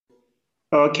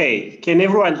Okay, can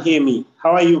everyone hear me?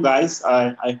 How are you guys?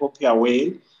 I hope you are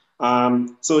well.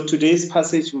 So today's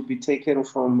passage will be taken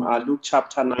from Luke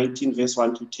chapter 19, verse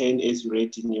 1 to 10, as you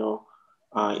read in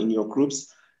your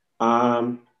groups.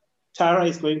 Tara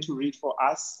is going to read for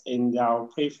us, and I'll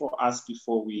pray for us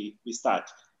before we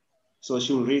start. So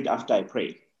she'll read after I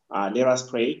pray. Let us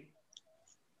pray.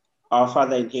 Our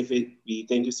Father in heaven, we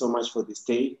thank you so much for this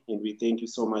day, and we thank you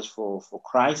so much for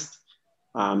Christ.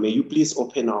 May you please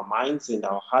open our minds and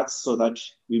our hearts so that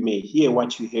we may hear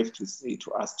what you have to say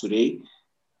to us today.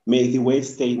 May the word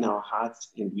stay in our hearts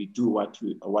and we do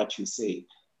what you say.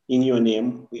 In your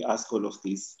name, we ask all of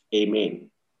this. Amen.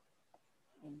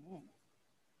 Amen.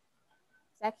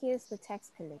 Zacchaeus the tax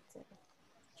collector.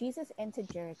 Jesus entered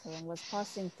Jericho and was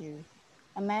passing through.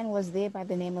 A man was there by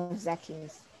the name of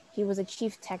Zacchaeus. He was a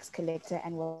chief tax collector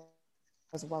and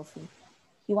was wealthy.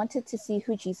 He wanted to see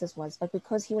who Jesus was, but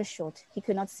because he was short, he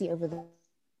could not see over the wall.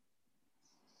 So he ran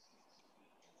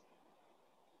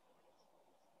to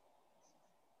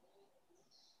the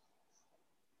place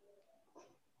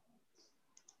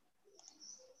where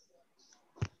Jesus was sitting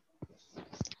and he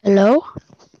asked him, Hello?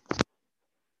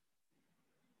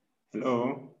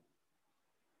 Hello.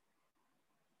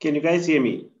 Can you guys hear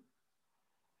me?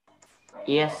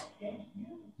 Yes.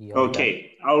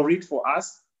 Okay, I'll read for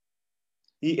us.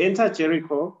 He entered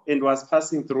Jericho and was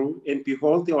passing through, and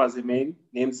behold, there was a man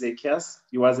named Zacchaeus.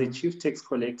 He was a chief tax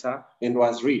collector and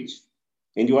was rich.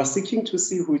 And he was seeking to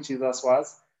see who Jesus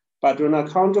was, but on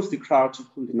account of the crowd, he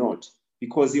could not,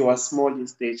 because he was small in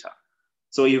stature.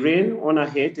 So he ran on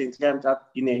ahead and climbed up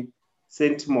in a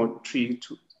sycamore tree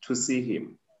to see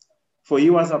him, for he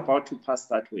was about to pass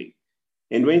that way.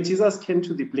 And when Jesus came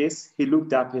to the place, he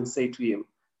looked up and said to him,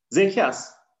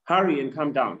 Zacchaeus, hurry and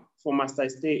come down, for must I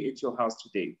stay at your house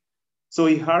today? So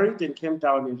he hurried and came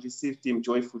down and received him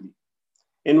joyfully.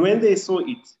 And when they saw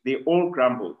it, they all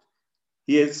grumbled.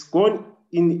 He has gone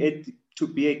in to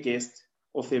be a guest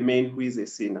of a man who is a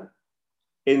sinner.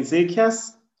 And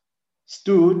Zacchaeus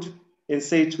stood and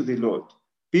said to the Lord,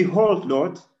 Behold,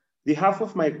 Lord, the half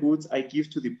of my goods I give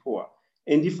to the poor.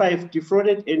 And if I have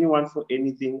defrauded anyone for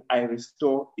anything, I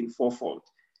restore in fourfold.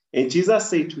 And Jesus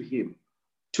said to him,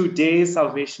 Today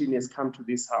salvation has come to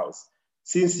this house,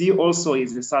 since he also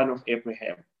is the son of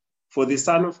Abraham. For the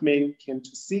Son of Man came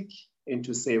to seek and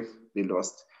to save the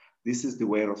lost. This is the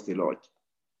word of the Lord.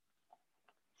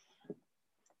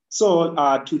 So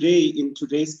today, in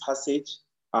today's passage,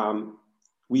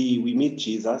 we meet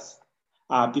Jesus.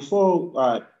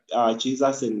 Before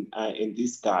Jesus and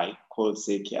this guy called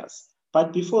Zacchaeus.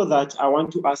 But before that, I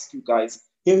want to ask you guys,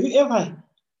 have you ever,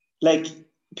 like,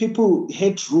 people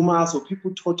heard rumors or people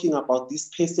talking about this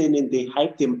person and they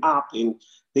hype them up and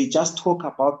they just talk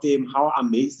about them, how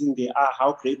amazing they are,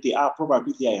 how great they are.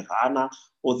 Probably they are a runner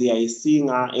or they are a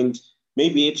singer, and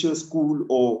maybe at your school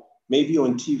or maybe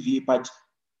on TV, but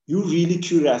you're really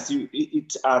curious.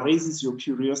 It raises your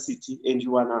curiosity and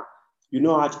you wanna, you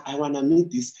know what, I wanna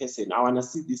meet this person. I wanna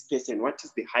see this person. What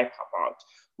is the hype about?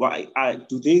 Why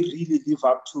do they really live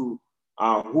up to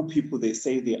who people they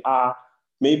say they are?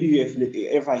 Maybe you have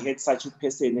ever had such a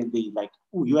person and they like,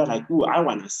 oh, you are like, oh, I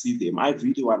want to see them. I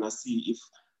really want to see if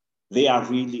they are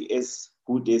really as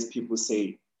good as people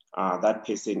say that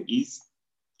person is.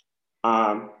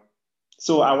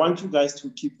 So I want you guys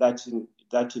to keep that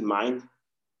in mind.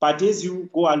 But as you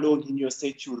go along in your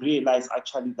search, you realize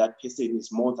actually that person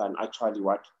is more than actually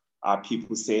what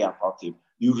people say about them.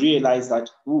 You realize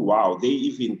that, oh, wow, they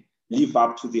even live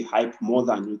up to the hype more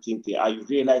than you think they are. You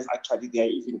realize actually they are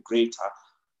even greater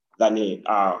than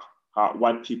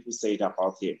what people said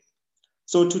about them.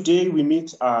 So today we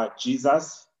meet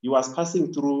Jesus. He was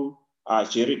passing through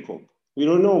Jericho. We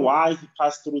don't know why he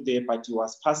passed through there, but he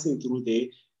was passing through there,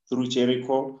 through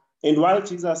Jericho. And while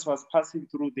Jesus was passing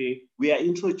through there, we are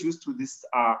introduced to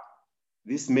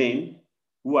this man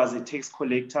who was a tax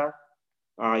collector.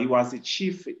 He was a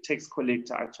chief tax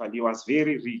collector, actually. He was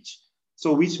very rich.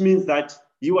 So which means that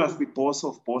he was the boss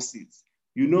of bosses.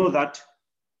 You know that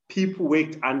people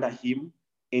worked under him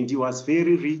and he was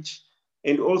very rich.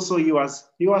 And also he was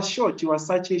short. He was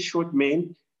such a short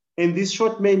man. And this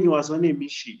short man, he was on a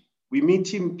mission. We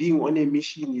meet him being on a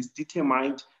mission. He's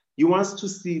determined. He wants to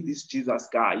see this Jesus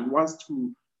guy. He wants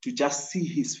to just see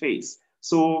his face.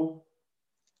 So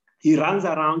he runs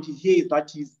around. He hears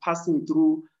that he's passing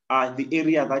through the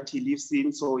area that he lives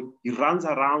in. So he runs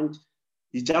around.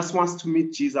 He just wants to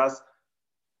meet Jesus.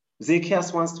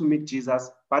 Zacchaeus wants to meet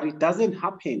Jesus, but it doesn't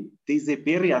happen. There's a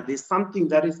barrier. There's something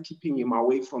that is keeping him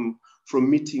away from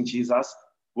meeting Jesus.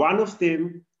 One of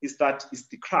them is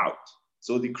the crowd.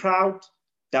 So the crowd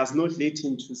does not let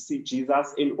him to see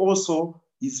Jesus. And also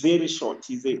He's very short.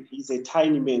 He's a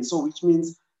tiny man. So which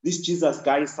means this Jesus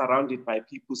guy is surrounded by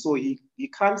people, so he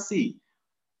can't see.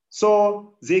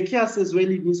 So Zacchaeus as well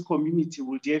in his community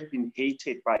would have been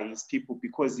hated by his people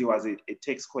because he was a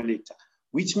tax collector,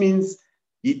 which means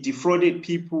he defrauded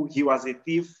people. He was a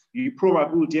thief. He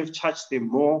probably would have charged them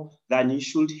more than he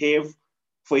should have.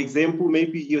 For example,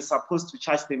 maybe you're supposed to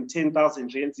charge them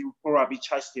 10,000 rands. You probably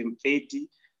charge them 30.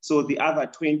 So the other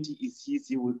 20 is his.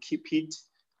 He will keep it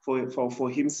for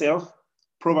himself.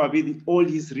 Probably all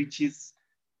his riches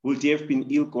would have been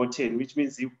ill-gotten, which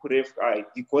means he could have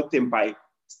he got them by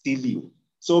stealing.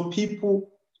 So people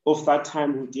of that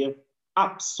time would have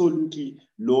absolutely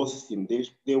loathed him.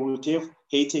 They would have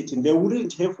hated him. They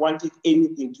wouldn't have wanted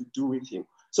anything to do with him.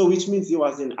 So which means he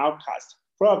was an outcast.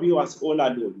 Probably he was all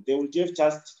alone. They would have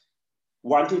just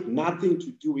wanted nothing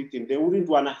to do with him. They wouldn't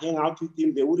want to hang out with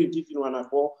him. They wouldn't even want to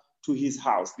go to his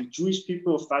house. The Jewish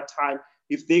people of that time,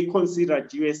 if they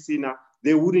considered you a sinner,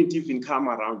 they wouldn't even come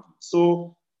around you.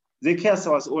 So Zacchaeus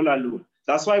was all alone.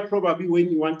 That's why probably when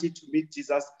he wanted to meet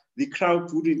Jesus, the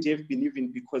crowd wouldn't have been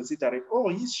even be considering, oh,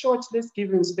 he's short, let's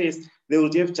give him space. They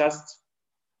would have just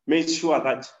made sure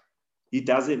that he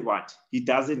doesn't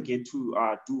get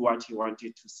to do what he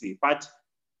wanted to say. But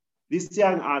this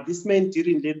man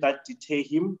didn't let that deter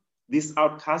him, this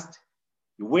outcast.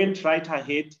 He went right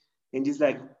ahead and he's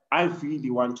like, I really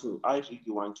want to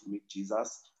meet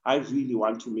Jesus. I really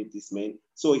want to meet this man.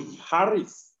 So he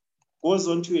hurries, goes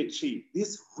onto a tree.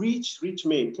 This rich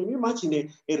man, can you imagine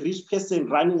a rich person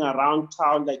running around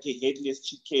town like a headless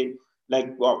chicken,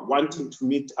 like wanting to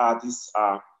meet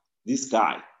this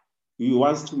guy? He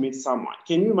wants to meet someone.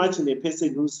 Can you imagine a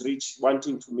person who's rich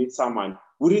wanting to meet someone?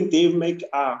 Wouldn't they make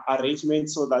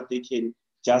arrangements so that they can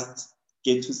just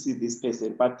get to see this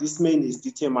person? But this man is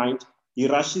determined. He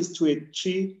rushes to a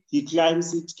tree. He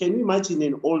climbs it. Can you imagine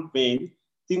an old man?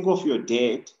 Think of your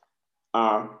dad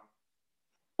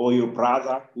or your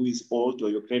brother who is old, or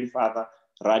your grandfather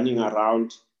running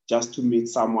around just to meet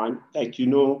someone. Like, you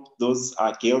know, those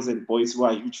girls and boys who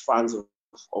are huge fans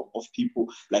of people,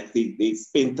 like they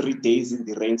spend 3 days in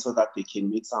the rain so that they can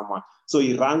meet someone. So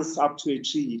he runs up to a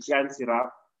tree, he climbs it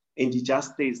up, and he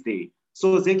just stays there.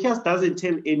 So Zacchaeus doesn't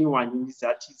tell anyone in his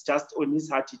heart. He's just on his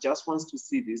heart. He just wants to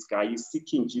see this guy. He's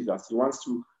seeking Jesus. He wants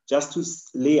to just to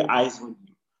lay eyes on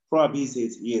him. Probably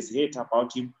he has heard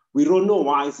about him. We don't know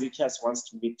why Zacchaeus wants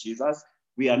to meet Jesus.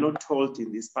 We are not told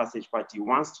in this passage, but he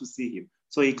wants to see him.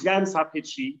 So he climbs up a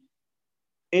tree,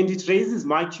 and it raises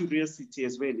my curiosity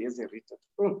as well as a reader.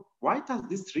 Oh, why does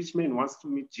this rich man wants to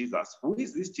meet Jesus? Who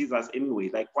is this Jesus anyway?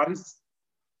 Like, what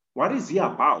is he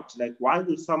about? Like, why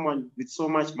would someone with so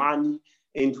much money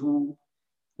and who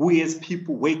has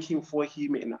people working for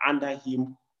him and under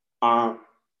him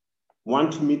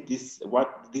want to meet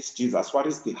this Jesus? What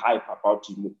is the hype about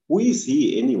him? Who is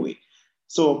he anyway?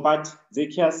 So, but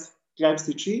Zacchaeus climbs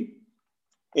the tree,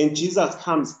 and Jesus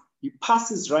comes. He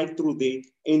passes right through there,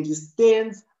 and he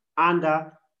stands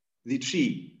under the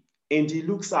tree, and he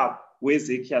looks up where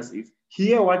Zacchaeus is.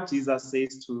 Hear what Jesus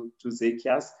says to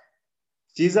Zacchaeus.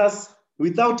 Jesus,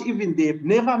 without even, they've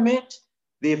never met,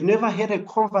 they've never had a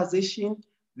conversation,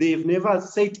 they've never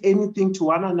said anything to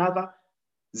one another.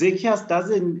 Zacchaeus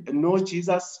doesn't know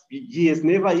Jesus. He has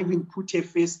never even put a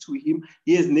face to him.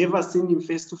 He has never seen him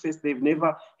face to face. They've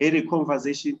never had a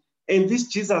conversation. And this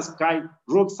Jesus guy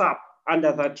rocks up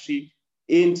under that tree,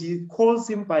 and he calls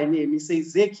him by name. He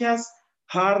says, Zacchaeus,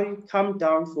 hurry, come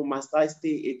down, for must I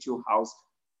stay at your house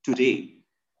today?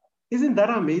 Isn't that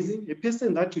amazing? A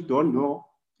person that you don't know,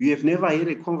 you have never had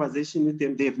a conversation with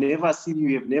them, they've never seen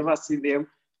you, have never seen them,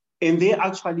 and they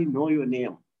actually know your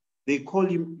name. They call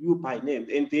you by name,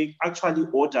 and they actually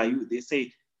order you. They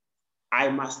say, I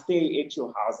must stay at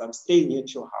your house. I'm staying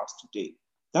at your house today.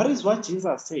 That is what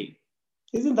Jesus said.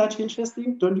 Isn't that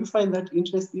interesting? Don't you find that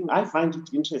interesting? I find it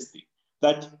interesting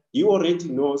that he already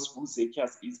knows who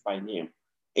Zacchaeus is by name.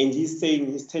 And he's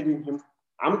telling him,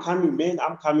 I'm coming, man,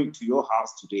 I'm coming to your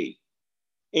house today.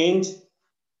 And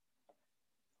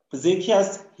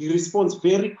Zacchaeus, he responds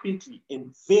very quickly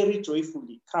and very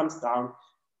joyfully, comes down,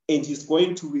 and he's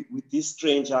going with this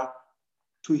stranger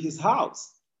to his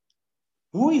house.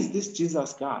 Who is this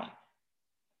Jesus guy?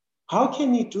 How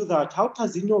can he do that? How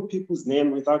does he know people's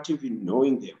name without even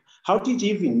knowing them? How did he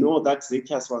even know that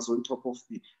Zacchaeus was on top of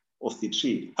the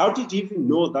tree? How did he even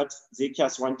know that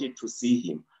Zacchaeus wanted to see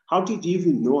him? How did he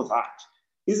even know that?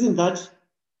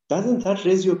 Doesn't that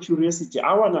raise your curiosity?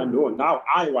 I want to know. Now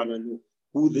I want to know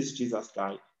who this Jesus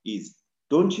guy is.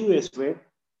 Don't you as well?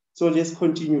 So let's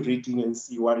continue reading and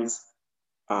see what is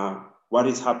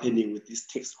happening with this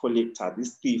tax collector,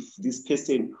 this thief, this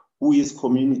person who is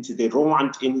community. They don't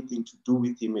want anything to do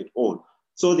with him at all.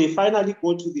 So they finally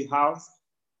go to the house.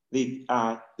 They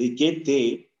get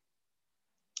there,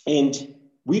 and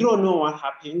we don't know what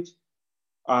happened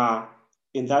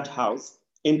in that house.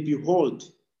 And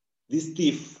behold, this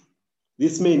thief,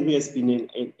 this man who has been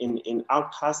an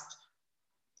outcast,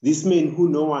 this man who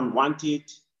no one wanted.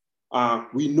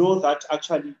 We know that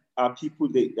actually the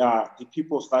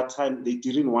people of that time, they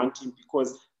didn't want him,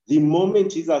 because the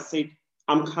moment Jesus said,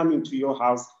 I'm coming to your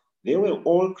house, they were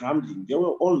all grumbling. They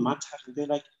were all muttering. They're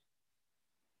like,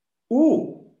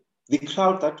 ooh, the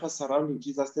crowd that was surrounding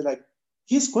Jesus, they're like,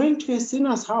 he's going to a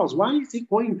sinner's house. Why is he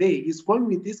going there? He's going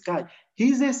with this guy.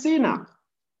 He's a sinner.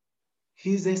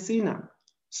 He's a sinner.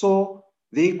 So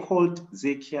they called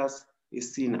Zacchaeus a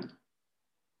sinner.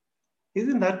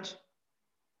 Isn't that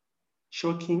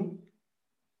shocking?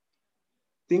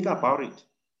 Think about it.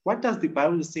 What does the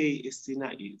Bible say a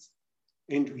sinner is?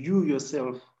 And you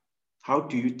yourself, how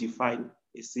do you define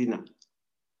a sinner?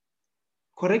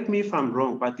 Correct me if I'm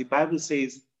wrong, but the Bible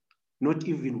says not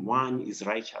even one is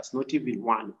righteous, not even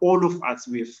one. All of us,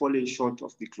 we have fallen short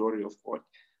of the glory of God.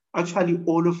 Actually,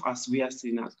 all of us, we are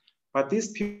sinners. But these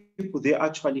people, they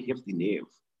actually have the nerve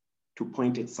to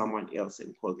point at someone else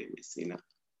and call them a sinner.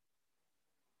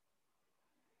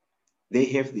 They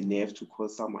have the nerve to call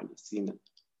someone a sinner.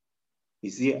 You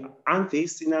see, aren't they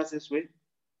sinners as well?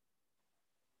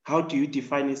 How do you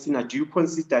define a sinner? Do you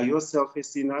consider yourself a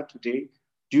sinner today?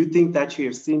 Do you think that you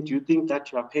have sinned? Do you think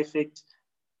that you are perfect?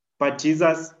 But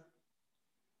Jesus,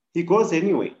 he goes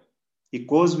anyway. He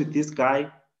goes with this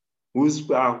guy who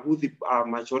the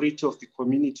majority of the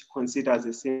community considers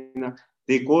a sinner.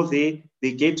 They go there,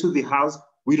 they get to the house.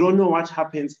 We don't know what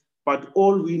happens, but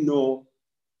all we know,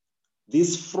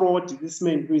 this fraud, this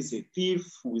man who is a thief,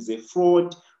 who is a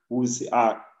fraud, who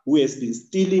has been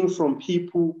stealing from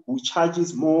people, who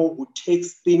charges more, who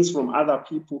takes things from other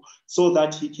people so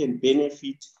that he can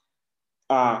benefit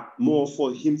more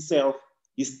for himself.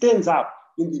 He stands up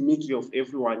in the middle of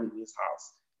everyone in his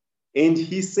house. And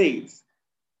he says,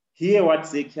 hear what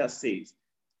Zacchaeus says,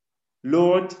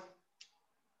 Lord,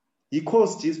 he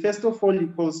calls Jesus, first of all, he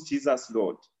calls Jesus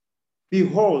Lord.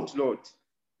 Behold, Lord,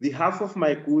 the half of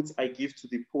my goods I give to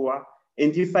the poor,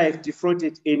 and if I have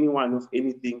defrauded anyone of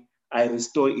anything, I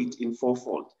restore it in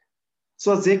fourfold.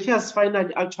 So Zacchaeus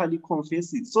finally actually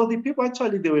confesses. So the people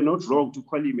actually, they were not wrong to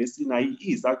call him a sinner.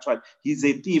 He's a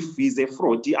thief, he's a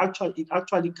fraud. It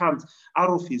actually comes out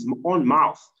of his own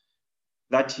mouth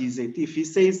that he's a thief. He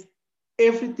says,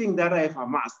 everything that I have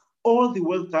amassed, all the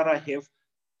wealth that I have,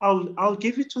 I'll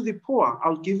give it to the poor.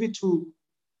 I'll give it to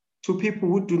people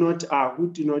who do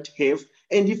not have.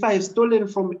 And if I have stolen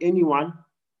from anyone,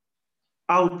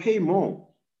 I'll pay more.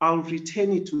 I'll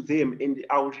return it to them, and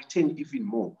I'll return even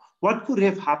more. What could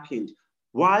have happened?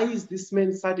 Why is this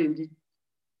man suddenly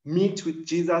meet with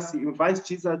Jesus? He invites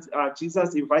Jesus.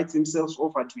 Jesus invites himself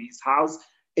over to his house,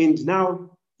 and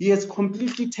now he has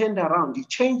completely turned around. He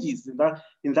changes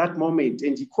in that moment,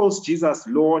 and he calls Jesus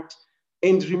Lord.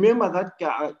 And remember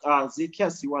that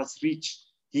Zacchaeus, he was rich.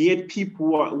 He had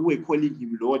people who were calling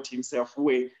him Lord himself, who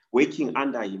were working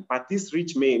under him. But this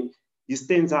rich man, he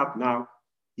stands up now.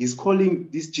 He's calling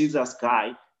this Jesus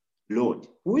guy Lord.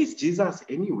 Who is Jesus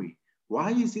anyway?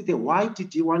 Why is he there? Why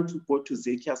did he want to go to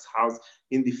Zacchaeus' house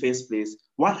in the first place?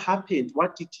 What happened?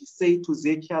 What did he say to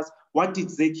Zacchaeus? What did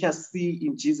Zacchaeus see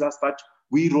in Jesus that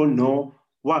we don't know?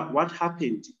 What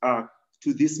happened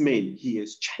to this man? He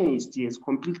has changed. He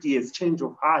has change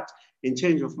of heart and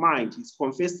change of mind. He's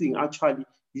confessing, actually,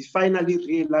 he finally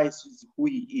realizes who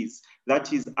he is, that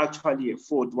he's actually a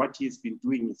fraud. What he's been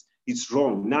doing is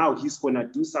wrong. Now he's going to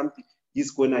do something.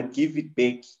 He's going to give it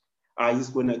back. He's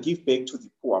going to give back to the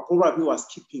poor. Probably was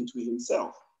keeping to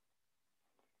himself.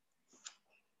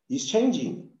 He's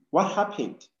changing. What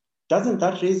happened? Doesn't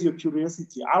that raise your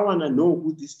curiosity? I want to know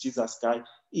who this Jesus guy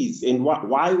is, and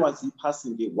why was he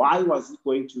passing there? Why was he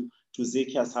going to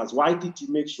Zacchaeus' house? Why did he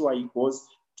make sure he goes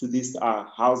to this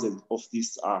house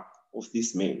of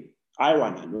this man? I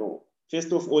want to know.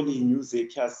 First of all, he knew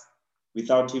Zacchaeus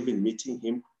without even meeting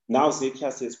him. Now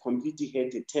Zacchaeus has completely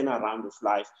had a turnaround of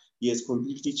life. He has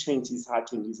completely changed his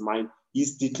heart and his mind.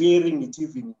 He's declaring it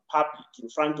even in public, in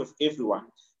front of everyone.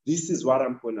 This is what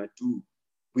I'm going to do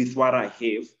with what I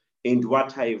have and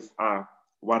what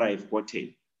I've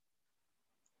gotten.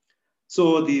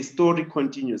 So the story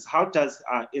continues.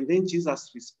 And then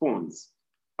Jesus responds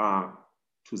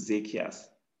to Zacchaeus.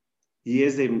 He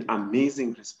has an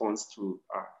amazing response to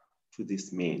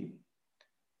this man.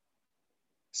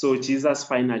 So Jesus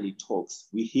finally talks.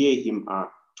 We hear him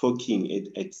talking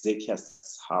at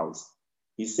Zacchaeus' house.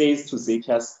 He says to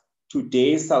Zacchaeus,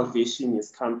 today salvation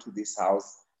has come to this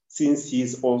house, since he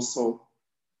is also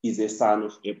a son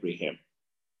of Abraham.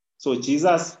 So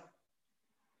Jesus,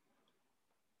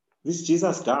 this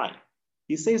Jesus guy,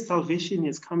 he says salvation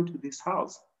has come to this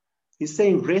house. He's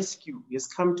saying rescue has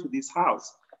come to this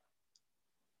house.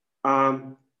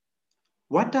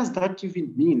 What does that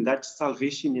even mean, that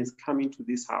salvation is coming to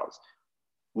this house?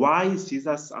 Why is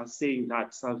Jesus saying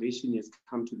that salvation has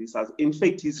come to this house? In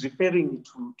fact, he's referring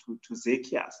to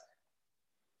Zacchaeus.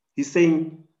 He's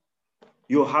saying,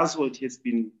 your household has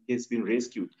been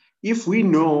rescued. If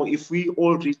we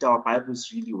all read our Bibles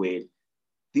really well,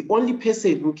 the only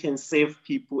person who can save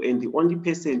people and the only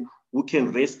person who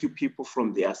can rescue people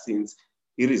from their sins,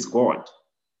 it is God.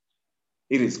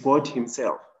 It is God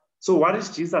himself. So what is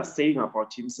Jesus saying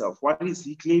about himself? What is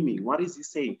he claiming? What is he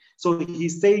saying? So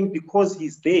he's saying because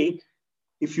he's there,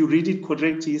 if you read it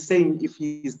correctly, he's saying if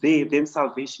he is there, then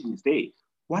salvation is there.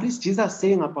 What is Jesus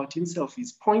saying about himself?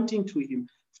 He's pointing to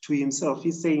himself.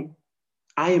 He's saying,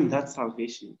 I am that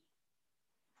salvation.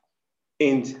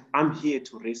 And I'm here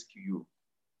to rescue you.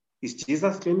 Is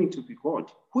Jesus claiming to be God?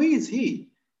 Who is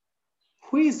he?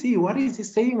 Who is he? What is he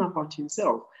saying about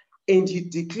himself? And he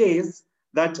declares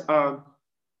that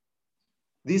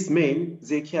this man,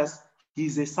 Zacchaeus,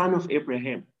 he's a son of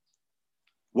Abraham.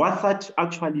 What that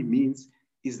actually means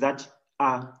is that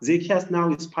Zacchaeus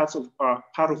now is part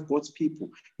of God's people.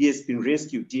 He has been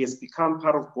rescued. He has become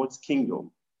part of God's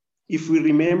kingdom. If we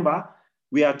remember,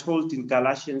 we are told in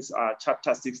Galatians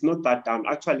chapter 6, note that down,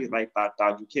 actually write that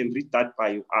down. You can read that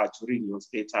during your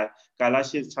spare time.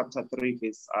 Galatians chapter 3,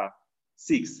 verse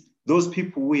 6. Those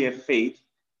people who have faith,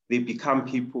 they become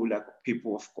people like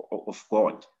people of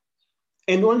God.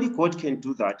 And only God can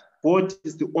do that. God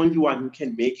is the only one who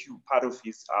can make you part of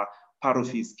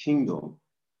his kingdom.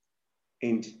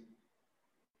 And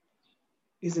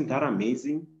isn't that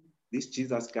amazing? This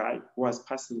Jesus guy who was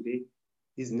passing there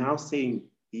is now saying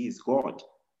he is God.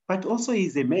 But also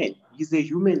he's a man. He's a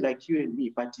human like you and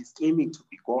me, but he's claiming to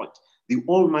be God, the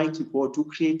Almighty God who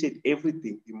created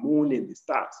everything, the moon and the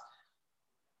stars.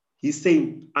 He's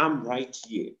saying, I'm right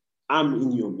here. I'm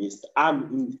in your midst.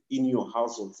 I'm in your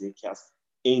household, Zacchaeus,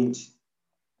 and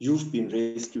you've been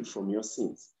rescued from your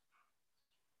sins.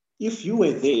 If you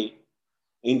were there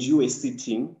and you were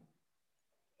sitting,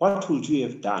 what would you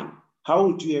have done? How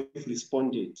would you have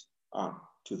responded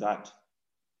to that?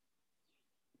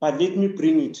 But let me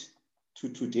bring it to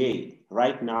today,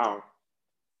 right now,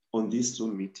 on this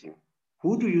Zoom meeting.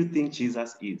 Who do you think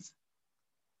Jesus is?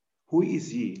 Who is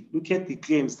he? Look at the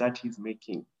claims that he's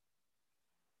making.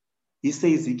 He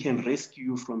says he can rescue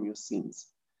you from your sins.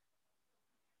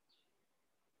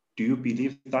 Do you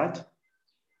believe that?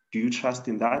 Do you trust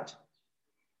in that?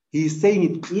 He's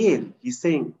saying it clearly. He's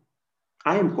saying,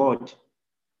 I am God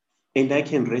and I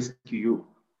can rescue you.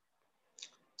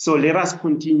 So let us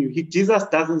continue. Jesus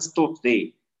doesn't stop there.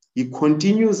 He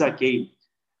continues again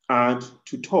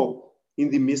to talk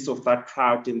in the midst of that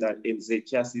crowd and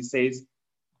Zacchaeus. He says,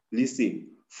 listen,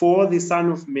 for the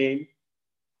Son of Man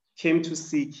came to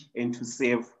seek and to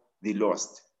save the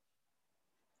lost.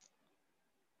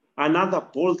 Another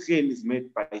bold claim is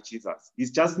made by Jesus.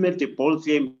 He's just made a bold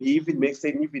claim. He even makes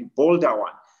an even bolder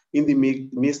one in the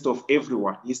midst of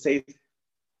everyone. He says,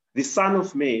 the Son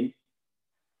of Man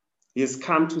has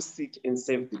come to seek and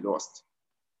save the lost.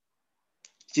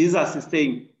 Jesus is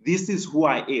saying, this is who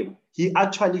I am. He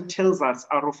actually tells us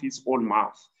out of his own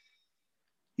mouth.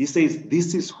 He says,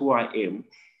 this is who I am.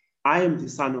 I am the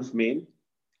Son of Man,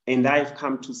 and I've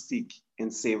come to seek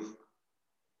and save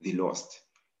the lost.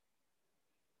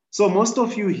 So most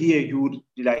of you here, you would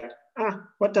be like,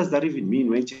 what does that even mean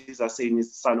when Jesus is saying he's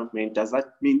the Son of Man? Does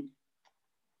that mean,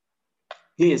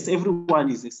 yes, everyone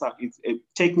is a son.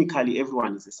 Technically,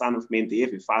 everyone is a son of man. They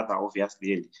have a father,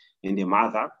 obviously, and a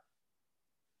mother.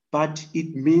 But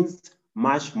it means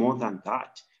much more than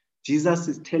that. Jesus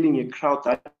is telling a crowd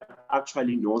that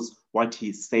actually knows what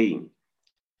he's saying.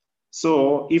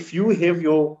 So if you have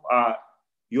your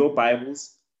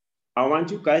Bibles, I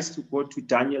want you guys to go to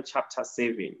Daniel chapter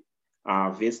 7,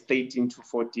 verse 13 to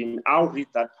 14. I'll read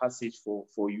that passage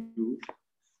for you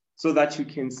so that you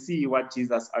can see what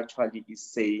Jesus actually is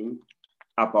saying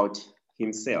about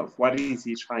himself. What is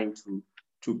he trying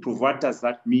to prove? What does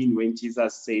that mean when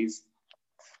Jesus says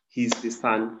he's the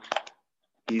Son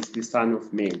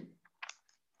of Man?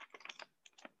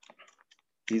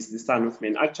 He's the Son of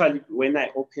Man. Actually, when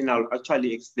I open, I'll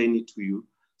actually explain it to you.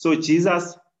 So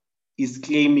Jesus is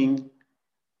claiming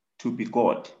to be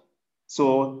God.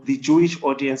 So the Jewish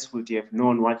audience would have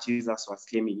known what Jesus was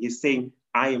claiming. He's saying,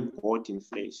 I am God in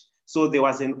flesh. So there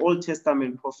was an Old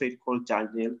Testament prophet called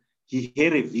Daniel. He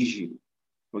had a vision.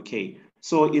 Okay.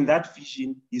 So in that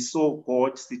vision, he saw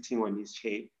God sitting on his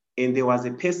chair, and there was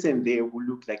a person there who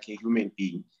looked like a human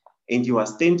being. and he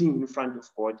was standing in front of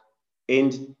God,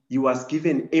 and he was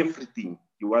given everything.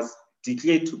 He was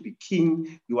declared to be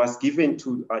king. He was given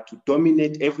to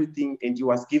dominate everything, and he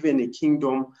was given a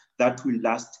kingdom that will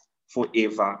last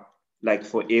forever, like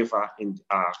forever and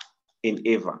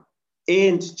ever.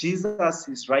 And Jesus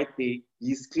is right there.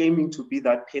 He's claiming to be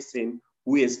that person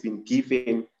who has been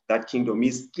given that kingdom.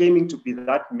 He's claiming to be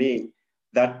that man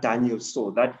that Daniel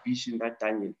saw, that vision that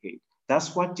Daniel had.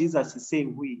 That's what Jesus is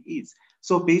saying who he is.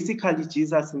 So basically,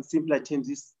 Jesus, in simpler terms,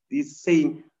 is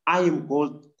saying, I am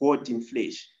God in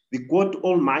flesh, the God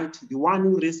Almighty, the one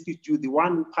who rescued you, the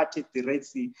one who parted the Red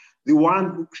Sea, the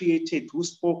one who created, who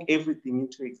spoke everything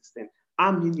into existence.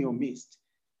 I'm in your midst.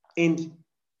 And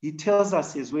he tells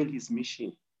us as well his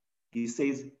mission. He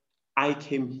says, I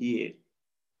came here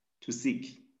to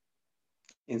seek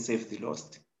and save the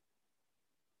lost.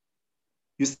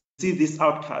 You see this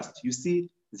outcast, you see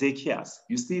Zacchaeus,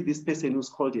 you see this person who's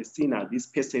called a sinner, this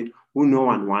person who no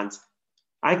one wants.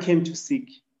 I came to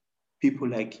seek people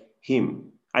like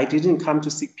him. I didn't come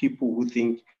to seek people who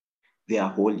think they are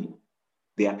holy,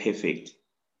 they are perfect.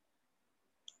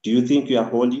 Do you think you are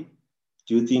holy?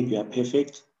 Do you think you are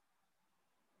perfect?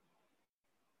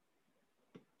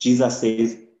 Jesus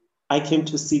says, I came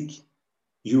to seek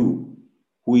you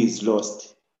who is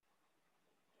lost.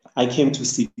 I came to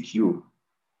seek you.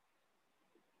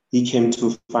 He came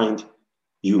to find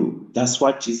you. That's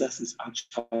what Jesus is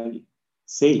actually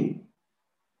saying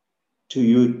to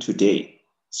you today.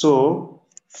 So,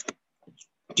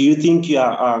 do you think you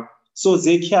are? So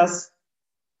Zacchaeus,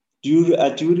 do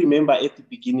you remember at the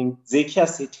beginning?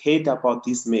 Zacchaeus had heard about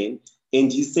this man,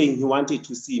 and he's saying he wanted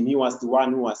to see him. He was the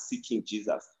one who was seeking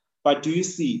Jesus. But do you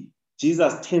see?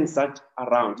 Jesus turns that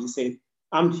around. He said,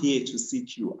 "I'm here to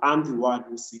seek you. I'm the one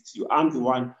who seeks you. I'm the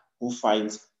one who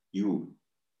finds you."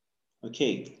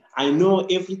 Okay, I know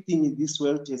everything in this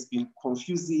world has been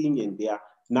confusing, and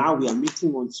now we are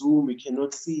meeting on Zoom. We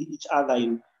cannot see each other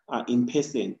in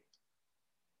person.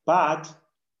 But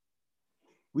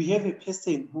we have a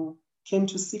person who came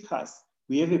to seek us.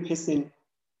 We have a person,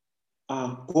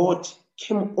 God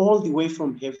came all the way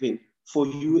from heaven for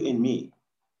you and me.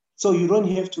 So you don't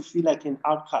have to feel like an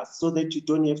outcast, so that you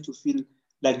don't have to feel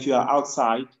like you are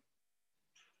outside,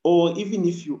 or even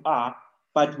if you are,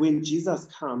 but when Jesus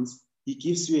comes, he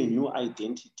gives you a new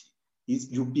identity.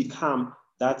 You become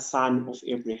that son of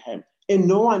Abraham. And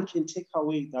no one can take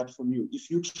away that from you. If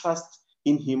you trust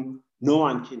in him, no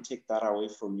one can take that away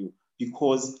from you,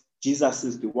 because Jesus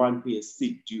is the one who has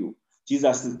seeked you.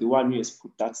 Jesus is the one who has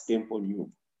put that stamp on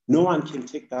you. No one can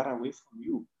take that away from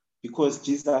you, because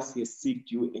Jesus has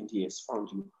seeked you and he has found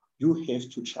you. You have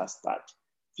to trust that,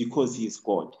 because he is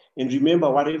God. And remember,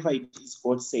 whatever it is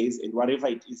God says and whatever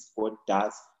it is God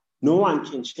does, no one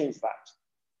can change that.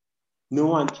 No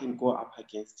one can go up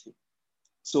against him.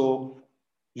 So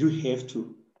you have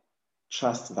to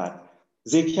trust that.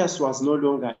 Zacchaeus was no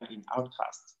longer an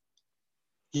outcast.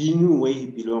 He knew where he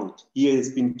belonged. He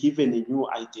has been given a new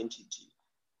identity.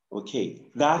 Okay,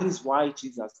 that is why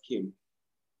Jesus came.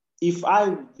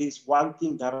 There's one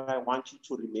thing that I want you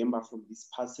to remember from this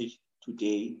passage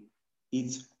today,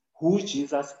 it's who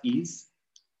Jesus is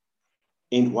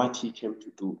and what he came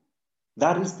to do.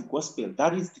 That is the gospel.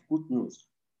 That is the good news.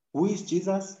 Who is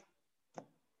Jesus?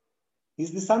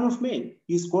 He's the Son of Man.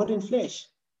 He's God in flesh.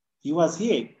 He was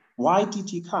here. Why did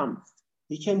he come?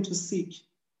 He came to seek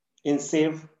and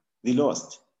save the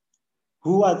lost.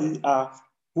 Who are the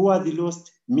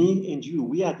lost? Me and you.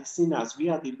 We are the sinners. We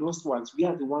are the lost ones. We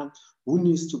are the ones who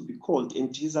needs to be called.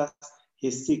 And Jesus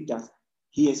has seeked us.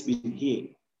 He has been here.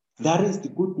 That is the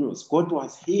good news. God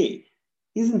was here.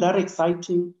 Isn't that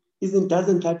exciting?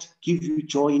 Doesn't that give you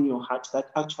joy in your heart that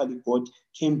actually God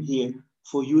came here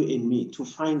for you and me to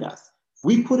find us?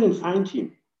 We couldn't find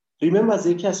him. Remember,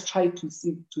 Zacchaeus tried to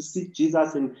seek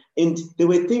Jesus, and there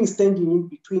were things standing in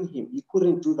between him. He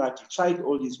couldn't do that. He tried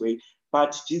all his way,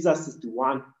 but Jesus is the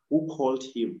one who called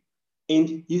him.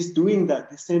 And he's doing the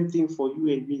same thing for you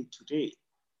and me today.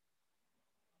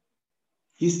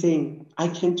 He's saying, I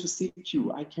came to seek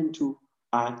you. I came to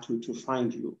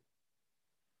find you.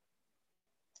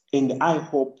 And I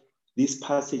hope this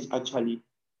passage actually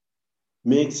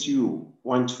makes you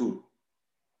want to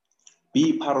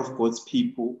be part of God's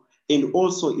people. And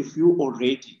also, if you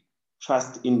already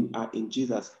trust in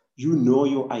Jesus, you know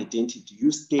your identity.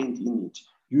 You stand in it.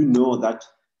 You know that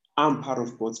I'm part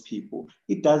of God's people.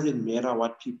 It doesn't matter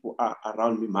what people are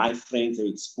around me, my friends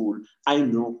at school. I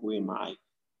know who am I.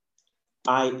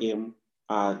 I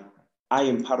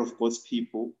am part of God's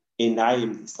people, and I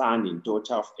am the son and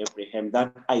daughter of Abraham.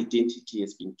 That identity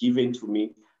has been given to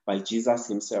me by Jesus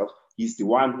himself. He's the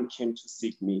one who came to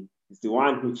seek me. He's the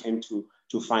one who came to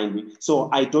to find me. So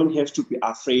I don't have to be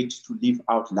afraid to live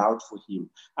out loud for him.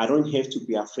 I don't have to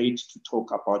be afraid to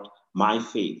talk about my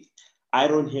faith. I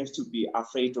don't have to be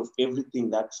afraid of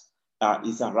everything that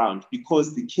is around,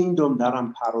 because the kingdom that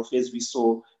I'm part of, as we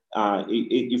saw,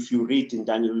 if you read in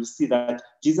Daniel, you'll see that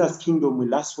Jesus' kingdom will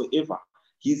last forever.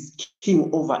 He's king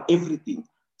over everything.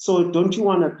 So don't you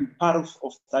want to be part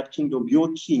of that kingdom?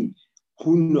 Your king,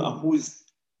 who is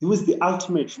the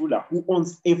ultimate ruler, who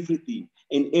owns everything,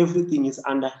 and everything is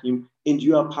under him, and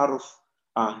you are part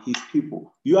of his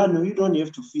people. You don't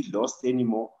have to feel lost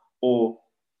anymore, or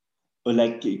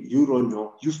like you don't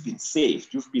know. You've been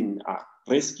saved. You've been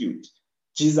rescued.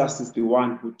 Jesus is the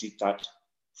one who did that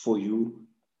for you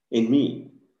and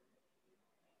me.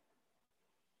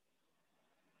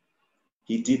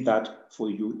 He did that for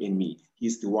you and me.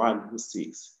 He's the one who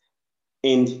seeks.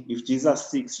 And if Jesus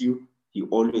seeks you, he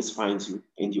always finds you,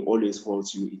 and he always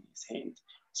holds you in his hand.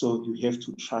 So you have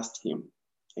to trust him,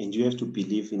 and you have to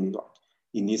believe in God,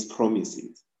 in his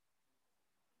promises.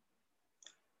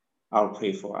 I'll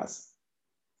pray for us.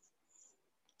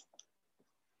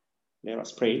 Let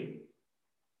us pray.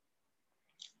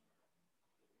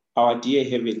 Our dear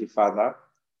Heavenly Father,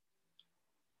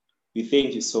 we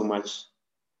thank you so much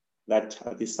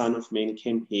that the Son of Man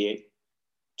came here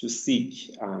to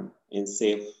seek and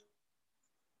save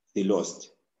the lost.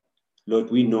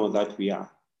 Lord, we know that we are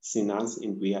sinners,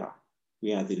 and we are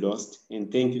the lost.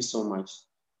 And thank you so much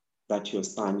that your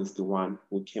Son is the one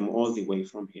who came all the way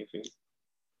from heaven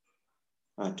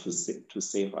to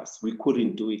save us. We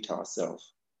couldn't do it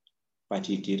ourselves, but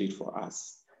he did it for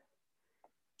us.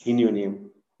 In your name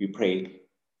we pray.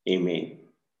 Amen.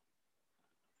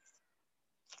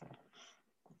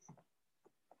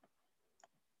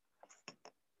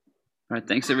 All right,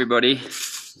 thanks everybody.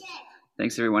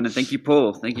 Thanks everyone, and thank you,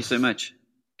 Paul. Thank you so much.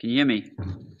 Can you hear me?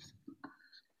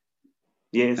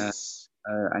 Yes.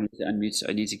 I need to unmute.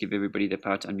 I need to give everybody the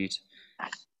power to unmute.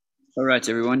 All right,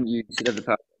 everyone, you should have the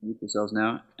power to unmute yourselves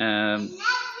now.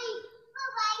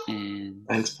 And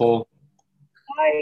thanks, Paul.